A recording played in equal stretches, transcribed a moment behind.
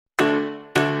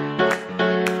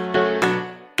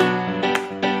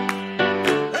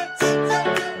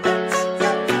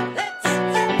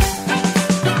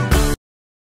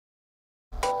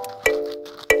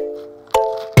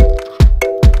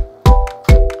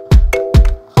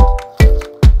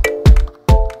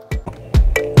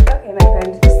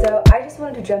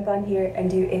to jump on here and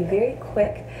do a very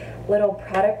quick little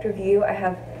product review. I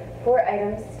have 4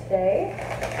 items today.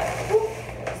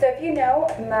 So if you know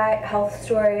my health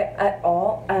story at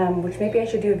all, which maybe I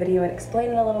should do a video and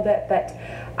explain it a little bit, but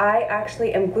I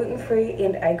actually am gluten-free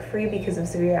and egg-free because of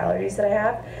severe allergies that I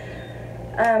have.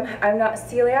 I'm not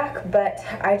celiac, but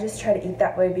I just try to eat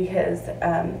that way because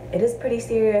it is pretty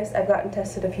serious. I've gotten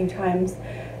tested a few times,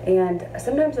 and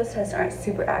sometimes those tests aren't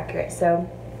super accurate. So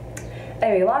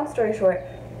anyway, long story short,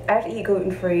 I have to eat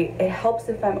gluten-free. It helps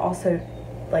if I'm also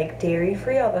like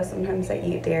dairy-free, although sometimes I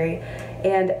eat dairy.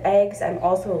 And eggs I'm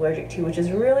also allergic to, which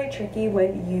is really tricky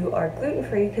when you are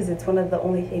gluten-free because it's one of the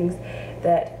only things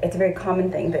that, it's a very common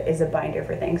thing that is a binder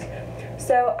for things.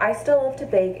 So I still love to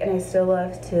bake and I still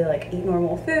love to like eat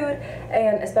normal food,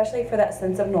 and especially for that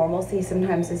sense of normalcy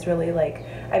sometimes is really like,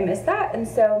 I miss that. And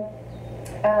so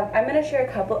I'm going to share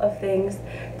a couple of things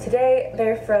today.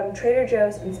 They're from Trader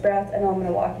Joe's and Sprouts, and I'm going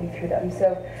to walk you through them.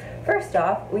 So first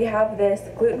off, we have this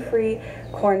gluten-free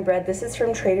cornbread. This is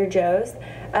from Trader Joe's.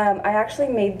 I actually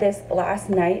made this last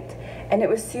night and it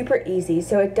was super easy.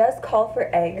 So it does call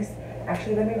for eggs.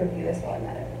 Actually, let me review this while I'm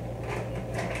at it.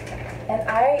 And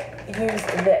I use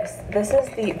this. This is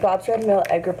the Bob's Red Mill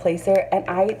egg replacer,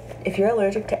 and if you're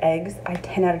allergic to eggs, I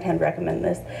 10 out of 10 recommend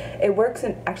this. It works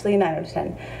in, actually 9 out of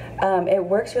 10. It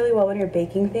works really well when you're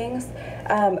baking things,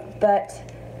 but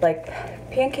like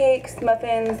pancakes,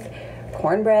 muffins,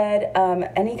 cornbread,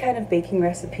 any kind of baking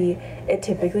recipe, it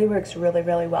typically works really,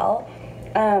 really well.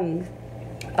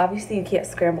 Obviously you can't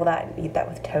scramble that and eat that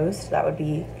with toast. That would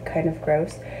be kind of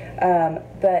gross.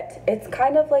 But it's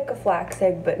kind of like a flax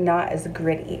egg, but not as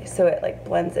gritty, so it like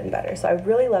blends in better. So I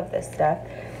really love this stuff.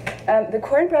 The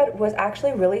cornbread was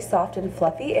actually really soft and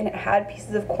fluffy, and it had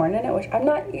pieces of corn in it, which I'm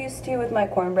not used to with my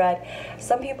cornbread.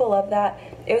 Some people love that.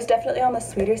 It was definitely on the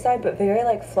sweeter side, but very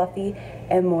like fluffy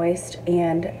and moist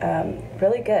and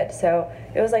really good. So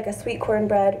it was like a sweet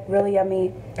cornbread, really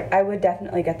yummy. I would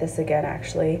definitely get this again,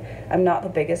 actually. I'm not the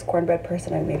biggest cornbread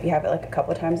person. I maybe have it like a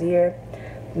couple times a year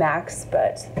max,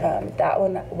 but that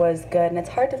one was good. And it's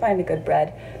hard to find a good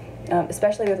bread,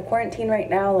 especially with the quarantine right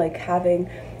now, like having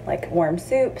like warm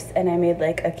soups. And I made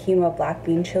like a quinoa black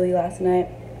bean chili last night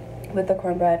with the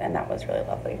cornbread, and that was really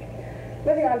lovely.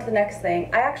 Moving on to the next thing,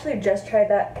 I actually just tried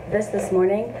this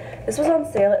morning. This was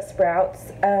on sale at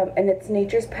Sprouts, and it's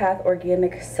Nature's Path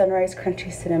Organic Sunrise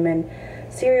Crunchy Cinnamon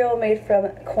cereal made from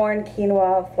corn,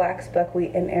 quinoa, flax,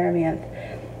 buckwheat, and amaranth.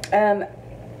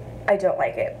 I don't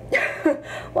like it.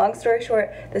 Long story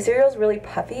short, the cereal is really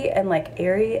puffy and like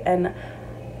airy, and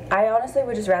I honestly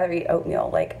would just rather eat oatmeal.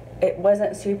 Like, it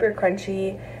wasn't super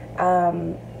crunchy,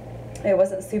 it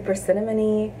wasn't super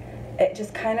cinnamony. It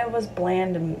just kind of was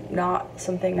bland and not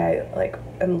something I like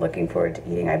am looking forward to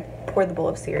eating. I poured the bowl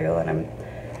of cereal and I'm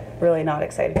really not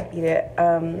excited to eat it.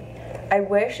 I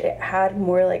wish it had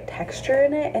more like texture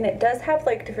in it, and it does have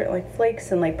like different like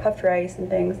flakes and like puffed rice and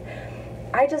things.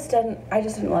 I just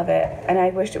didn't love it, and I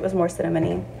wished it was more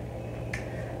cinnamony.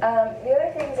 The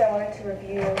other things I wanted to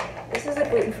review, this is a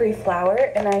gluten-free flour,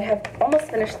 and I have almost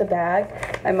finished the bag.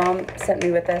 My mom sent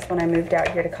me with this when I moved out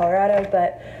here to Colorado,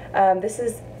 but this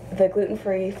is the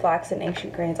gluten-free flax and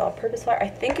ancient grains all-purpose flour. I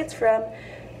think it's from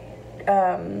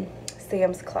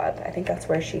Sam's Club. I think that's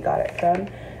where she got it from.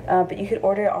 But you could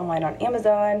order it online on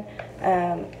Amazon,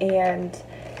 and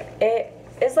it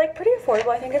is like pretty affordable.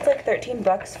 I think it's like 13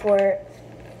 bucks for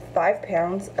 5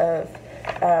 pounds of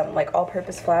like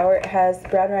all-purpose flour. It has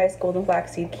brown rice, golden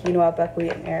flaxseed, quinoa,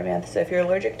 buckwheat, and amaranth. So if you're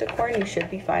allergic to corn, you should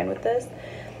be fine with this.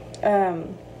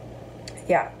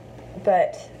 Yeah,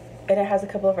 and it has a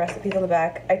couple of recipes on the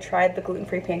back. I tried the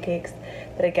gluten-free pancakes,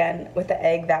 but again, with the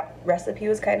egg, that recipe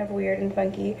was kind of weird and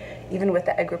funky, even with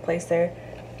the egg replacer.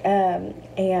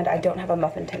 And I don't have a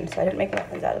muffin tin, so I didn't make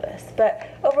muffins out of this. But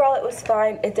overall, it was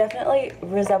fine. It definitely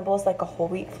resembles like a whole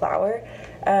wheat flour,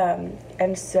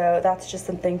 and so that's just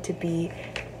something to be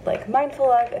like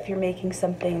mindful of if you're making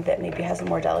something that maybe has a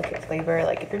more delicate flavor.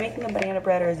 Like if you're making a banana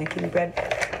bread or a zucchini bread,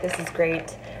 this is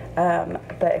great.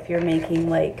 But if you're making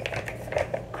like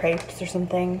crepes or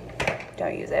something,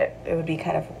 don't use it. It would be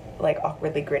kind of like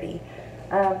awkwardly gritty.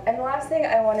 And the last thing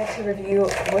I wanted to review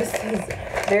was this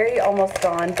very almost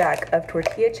gone bag of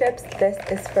tortilla chips. This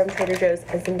is from Trader Joe's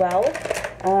as well.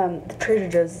 The Trader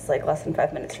Joe's is like less than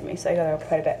 5 minutes from me, so I got there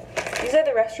quite a bit. These are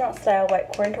the restaurant style white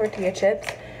corn tortilla chips.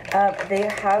 They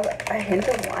have a hint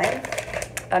of lime,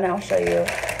 and I'll show you.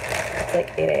 It's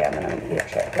like 8 a.m. and I'm gonna eat a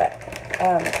chip, but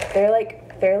they're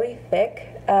like fairly thick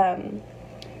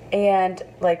and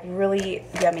like really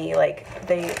yummy. Like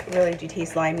they really do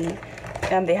taste limey.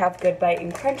 They have good bite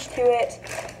and crunch to it.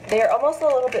 They're almost a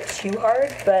little bit too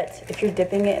hard, but if you're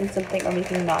dipping it in something or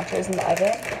making nachos in the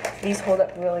oven, these hold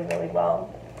up really, really well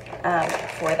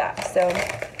for that. So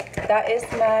that is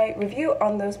my review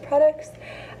on those products.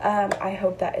 I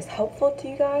hope that is helpful to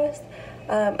you guys.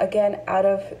 Again, out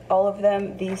of all of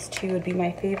them, these two would be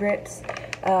my favorites.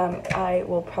 I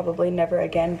will probably never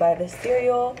again buy this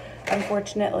cereal,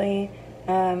 unfortunately,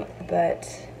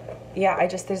 but yeah,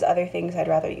 there's other things I'd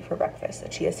rather eat for breakfast. A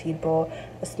chia seed bowl,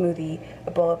 a smoothie,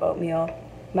 a bowl of oatmeal,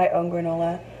 my own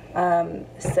granola.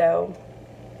 So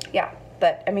yeah,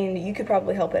 but I mean, you could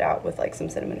probably help it out with like some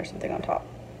cinnamon or something on top,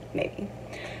 maybe.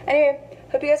 Anyway,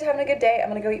 hope you guys are having a good day. I'm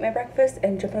gonna go eat my breakfast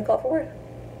and jump in a call for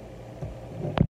work.